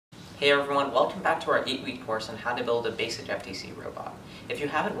Hey everyone, welcome back to our 8-week course on how to build a basic FTC robot. If you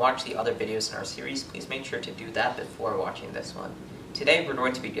haven't watched the other videos in our series, please make sure to do that before watching this one. Today we're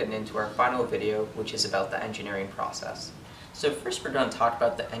going to be getting into our final video, which is about the engineering process. So first we're going to talk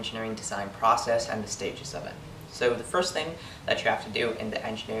about the engineering design process and the stages of it. So the first thing that you have to do in the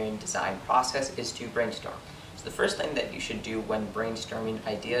engineering design process is to brainstorm. So the first thing that you should do when brainstorming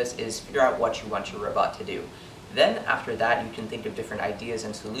ideas is figure out what you want your robot to do. Then after that, you can think of different ideas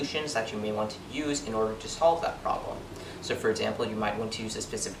and solutions that you may want to use in order to solve that problem. So for example, you might want to use a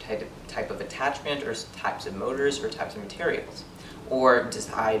specific type of attachment or types of motors or types of materials. Or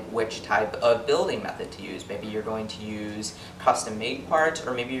decide which type of building method to use. Maybe you're going to use custom-made parts,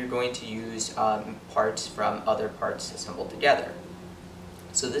 or maybe you're going to use parts from other parts assembled together.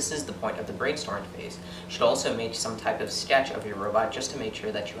 So this is the point of the brainstorming phase. You should also make some type of sketch of your robot just to make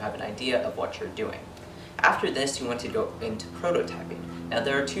sure that you have an idea of what you're doing. After this, you want to go into prototyping. Now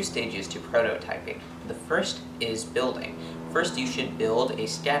there are two stages to prototyping. The first is building. First, you should build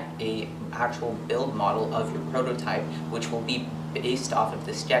a actual build model of your prototype, which will be based off of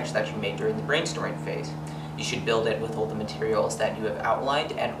the sketch that you made during the brainstorming phase. You should build it with all the materials that you have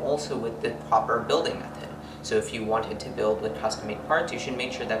outlined and also with the proper building method. So if you wanted to build with custom-made parts, you should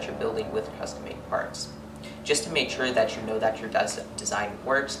make sure that you're building with custom-made parts, just to make sure that you know that your design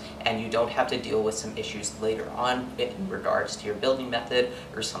works and you don't have to deal with some issues later on in regards to your building method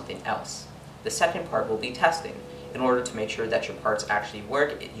or something else. The second part will be testing. In order to make sure that your parts actually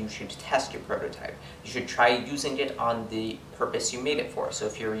work, you should test your prototype. You should try using it on the purpose you made it for. So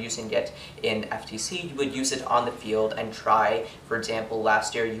if you're using it in FTC, you would use it on the field and try, for example,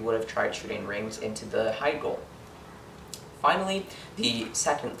 last year you would have tried shooting rings into the height goal. Finally,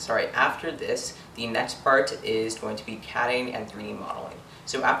 after this, the next part is going to be CADing and 3D modeling.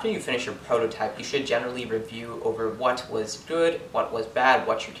 So after you finish your prototype, you should generally review over what was good, what was bad,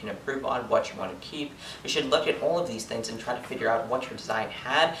 what you can improve on, what you want to keep. You should look at all of these things and try to figure out what your design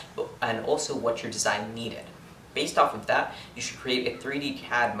had, and also what your design needed. Based off of that, you should create a 3D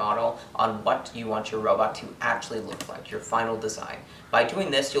CAD model on what you want your robot to actually look like, your final design. By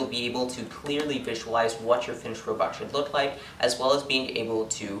doing this, you'll be able to clearly visualize what your finished robot should look like, as well as being able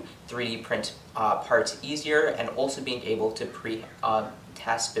to 3D print parts easier, and also being able to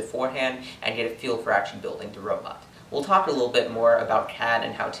test beforehand and get a feel for actually building the robot. We'll talk a little bit more about CAD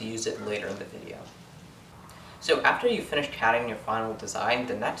and how to use it later in the video. So after you finish CADing your final design,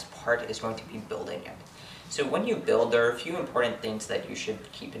 the next part is going to be building it. So when you build, there are a few important things that you should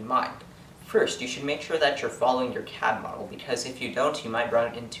keep in mind. First, you should make sure that you're following your CAD model, because if you don't, you might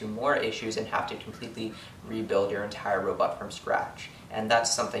run into more issues and have to completely rebuild your entire robot from scratch. And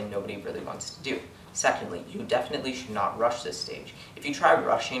that's something nobody really wants to do. Secondly, you definitely should not rush this stage. If you try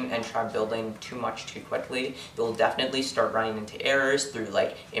rushing and try building too much too quickly, you'll definitely start running into errors through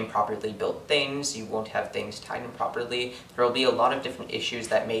improperly built things. You won't have things tied in properly. There will be a lot of different issues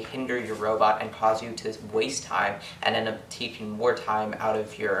that may hinder your robot and cause you to waste time and end up taking more time out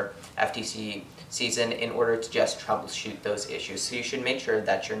of your FTC season in order to just troubleshoot those issues. So you should make sure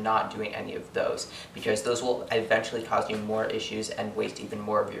that you're not doing any of those, because those will eventually cause you more issues and waste even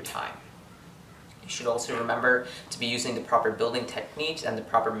more of your time. You should also remember to be using the proper building techniques and the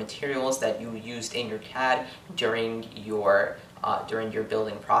proper materials that you used in your CAD during your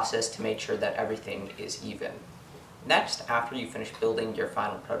building process to make sure that everything is even. Next, after you finish building your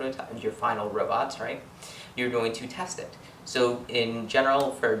final prototype, your final robots, you're going to test it. So in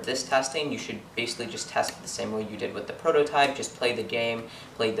general, for this testing, you should basically just test it the same way you did with the prototype. Just play the game,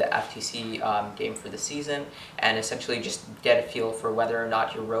 play the FTC game for the season, and essentially just get a feel for whether or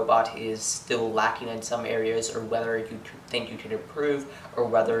not your robot is still lacking in some areas, or whether you think you could improve, or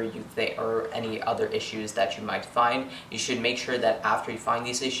whether you think, or any other issues that you might find. You should make sure that after you find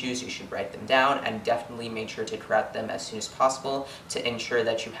these issues, you should write them down, and definitely make sure to correct them as soon as possible to ensure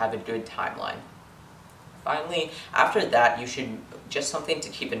that you have a good timeline. Finally, after that, you should, just something to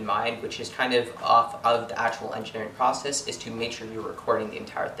keep in mind, which is kind of off of the actual engineering process, is to make sure you're recording the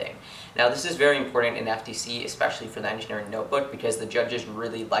entire thing. Now this is very important in FTC, especially for the engineering notebook, because the judges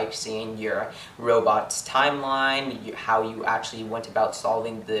really like seeing your robot's timeline, how you actually went about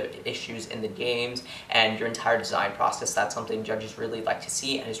solving the issues in the games, and your entire design process. That's something judges really like to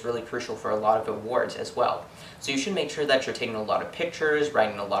see, and is really crucial for a lot of awards as well. So you should make sure that you're taking a lot of pictures,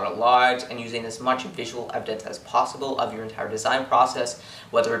 writing a lot of logs, and using as much visual evidence as possible of your entire design process,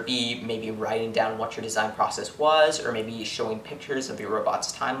 whether it be maybe writing down what your design process was, or maybe showing pictures of your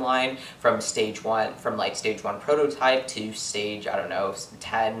robot's timeline from stage 1 prototype to stage,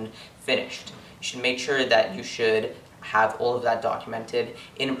 10 finished. You should make sure that you should have all of that documented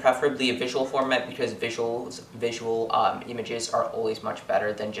in preferably a visual format, because visual images are always much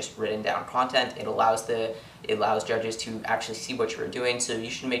better than just written down content. It allows judges to actually see what you're doing, so you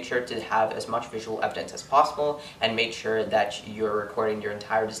should make sure to have as much visual evidence as possible and make sure that you're recording your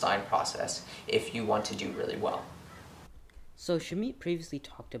entire design process if you want to do really well. So Shamit previously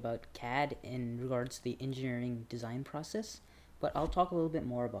talked about CAD in regards to the engineering design process, but I'll talk a little bit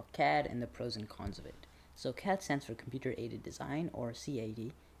more about CAD and the pros and cons of it. So CAD stands for Computer Aided Design, or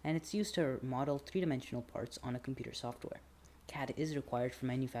CAD, and it's used to model three-dimensional parts on a computer software. CAD is required for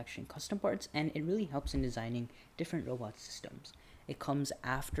manufacturing custom parts, and it really helps in designing different robot systems. It comes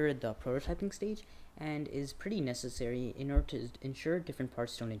after the prototyping stage and is pretty necessary in order to ensure different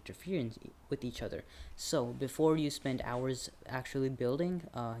parts don't interfere with each other. So before you spend hours actually building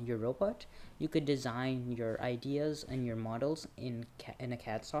your robot, you could design your ideas and your models in a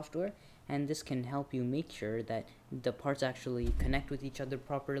CAD software, and this can help you make sure that the parts actually connect with each other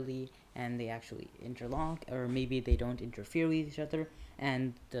properly and they actually interlock, or maybe they don't interfere with each other,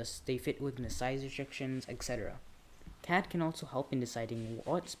 and thus they fit within the size restrictions, etc. CAD can also help in deciding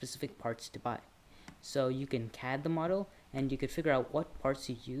what specific parts to buy. So you can CAD the model, and you could figure out what parts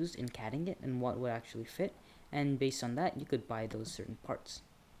you used in CADing it and what would actually fit, and based on that you could buy those certain parts.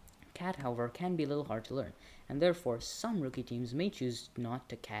 CAD, however, can be a little hard to learn, and therefore some rookie teams may choose not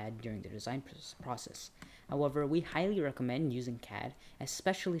to CAD during the design process. However, we highly recommend using CAD,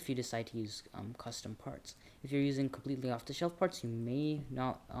 especially if you decide to use custom parts. If you're using completely off-the-shelf parts, you may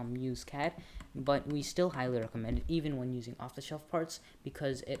not use CAD, but we still highly recommend it even when using off-the-shelf parts,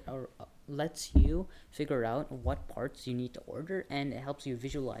 because it lets you figure out what parts you need to order, and it helps you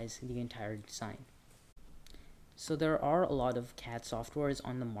visualize the entire design. So there are a lot of CAD softwares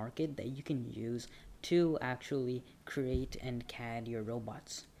on the market that you can use to actually create and CAD your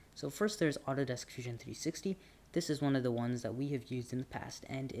robots. So first there's Autodesk Fusion 360. This is one of the ones that we have used in the past,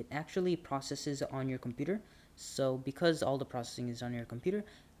 and it actually processes on your computer. So because all the processing is on your computer,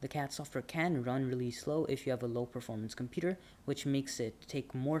 the CAD software can run really slow if you have a low performance computer, which makes it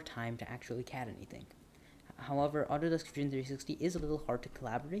take more time to actually CAD anything. However, Autodesk Fusion 360 is a little hard to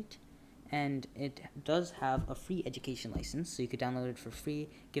collaborate, and it does have a free education license, so you could download it for free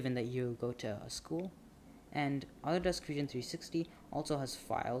given that you go to a school. And Autodesk Fusion 360 also has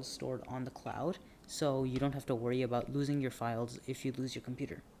files stored on the cloud, so you don't have to worry about losing your files if you lose your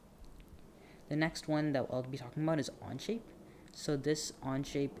computer. The next one that I'll be talking about is Onshape. So this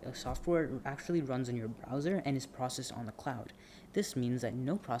Onshape software actually runs on your browser and is processed on the cloud. This means that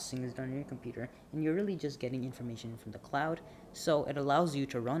no processing is done on your computer, and you're really just getting information from the cloud. So it allows you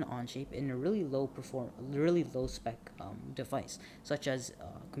to run Onshape in a really low spec device, such as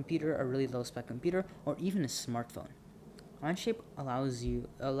a computer, a really low spec computer, or even a smartphone. Onshape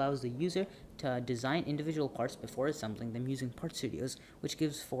allows the user to design individual parts before assembling them using part studios, which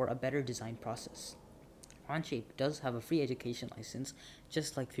gives for a better design process. Onshape does have a free education license,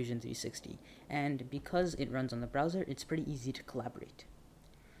 just like Fusion 360, and because it runs on the browser, it's pretty easy to collaborate.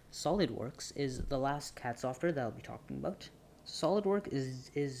 SolidWorks is the last CAD software that I'll be talking about. SolidWorks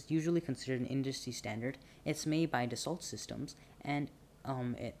is usually considered an industry standard. It's made by Dassault Systems, and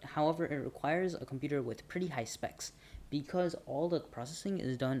however, it requires a computer with pretty high specs. Because all the processing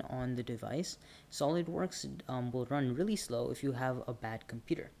is done on the device, SolidWorks will run really slow if you have a bad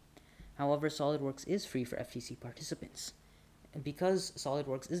computer. However, SolidWorks is free for FTC participants. Because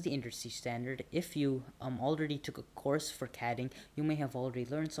SolidWorks is the industry standard, if you already took a course for CADing, you may have already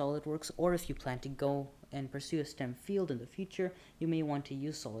learned SolidWorks, or if you plan to go and pursue a STEM field in the future, you may want to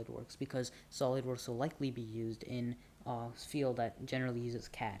use SolidWorks, because SolidWorks will likely be used in a field that generally uses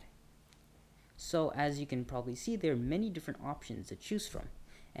CAD. So as you can probably see, there are many different options to choose from,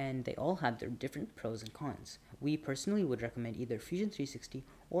 and they all have their different pros and cons. We personally would recommend either Fusion 360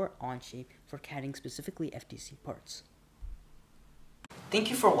 or Onshape for CADing specifically FTC parts.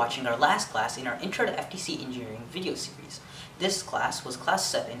 Thank you for watching our last class in our Intro to FTC Engineering video series. This class was class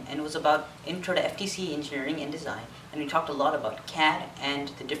 7 and was about Intro to FTC Engineering and Design, and we talked a lot about CAD and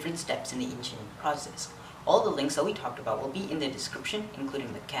the different steps in the engineering process. All the links that we talked about will be in the description,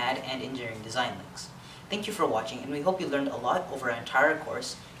 including the CAD and engineering design links. Thank you for watching, and we hope you learned a lot over our entire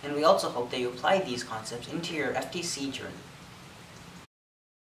course, and we also hope that you apply these concepts into your FTC journey.